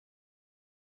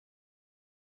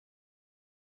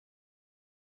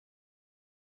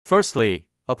Firstly,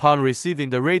 upon receiving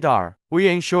the radar, we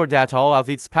ensure that all of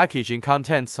its packaging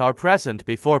contents are present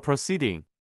before proceeding.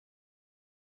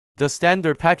 The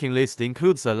standard packing list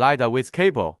includes a LiDAR with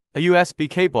cable, a USB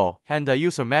cable, and a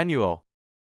user manual.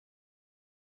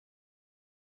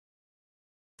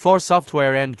 For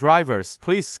software and drivers,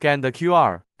 please scan the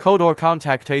QR code or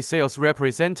contact a sales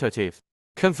representative.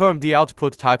 Confirm the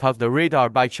output type of the radar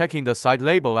by checking the side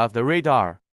label of the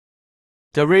radar.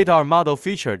 The radar model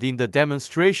featured in the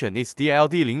demonstration is the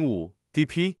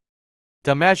LD-05DP.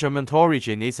 The measurement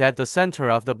origin is at the center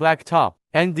of the black top,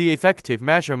 and the effective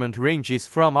measurement range is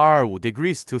from 25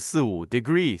 degrees to 45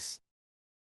 degrees.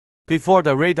 Before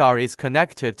the radar is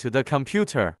connected to the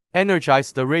computer,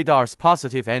 energize the radar's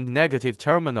positive and negative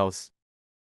terminals.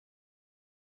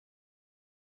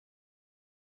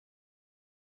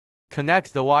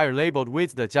 Connect the wire labeled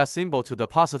with the J symbol to the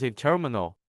positive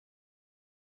terminal.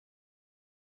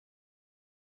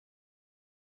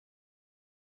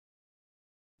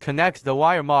 Connect the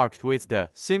wire marked with the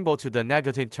symbol to the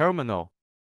negative terminal.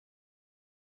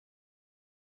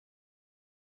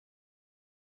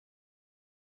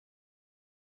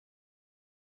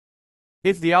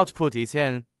 If the output is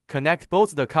N, connect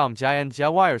both the COM-J and J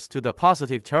wires to the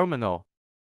positive terminal.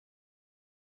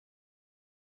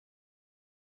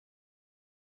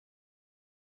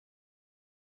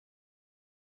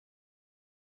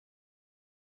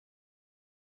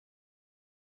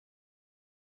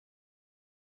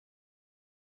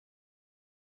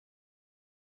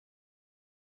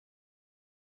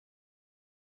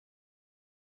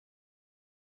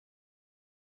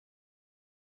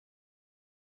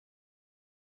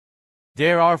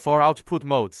 There are 4 output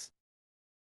modes: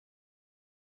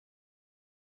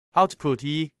 Output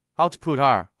E, Output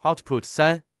R, Output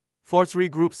 3, for 3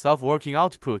 groups of working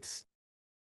outputs.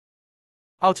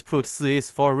 Output 4 is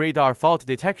for radar fault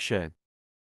detection.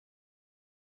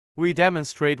 We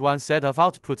demonstrate one set of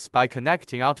outputs by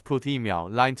connecting output email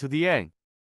line to the N.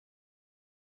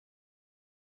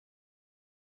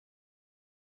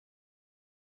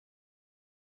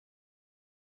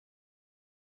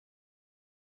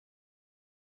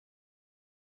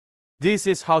 This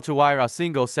is how to wire a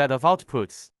single set of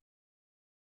outputs.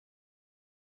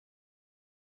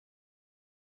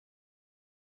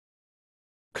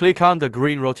 Click on the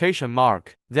green rotation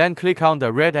mark, then click on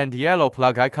the red and yellow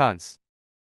plug icons.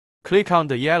 Click on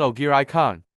the yellow gear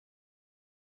icon.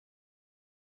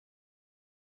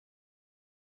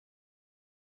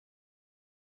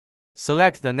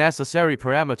 Select the necessary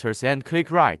parameters and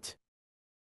click Right.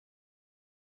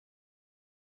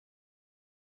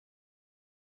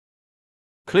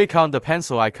 Click on the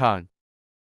pencil icon.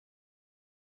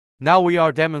 Now we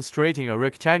are demonstrating a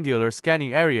rectangular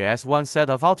scanning area as one set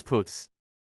of outputs.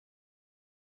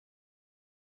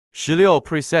 16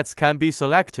 presets can be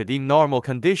selected in normal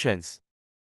conditions.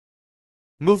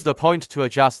 Move the point to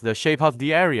adjust the shape of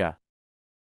the area.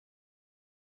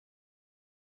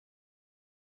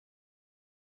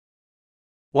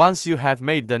 Once you have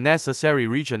made the necessary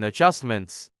region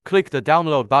adjustments, click the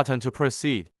download button to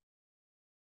proceed.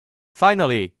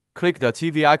 Finally, click the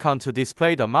TV icon to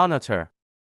display the monitor.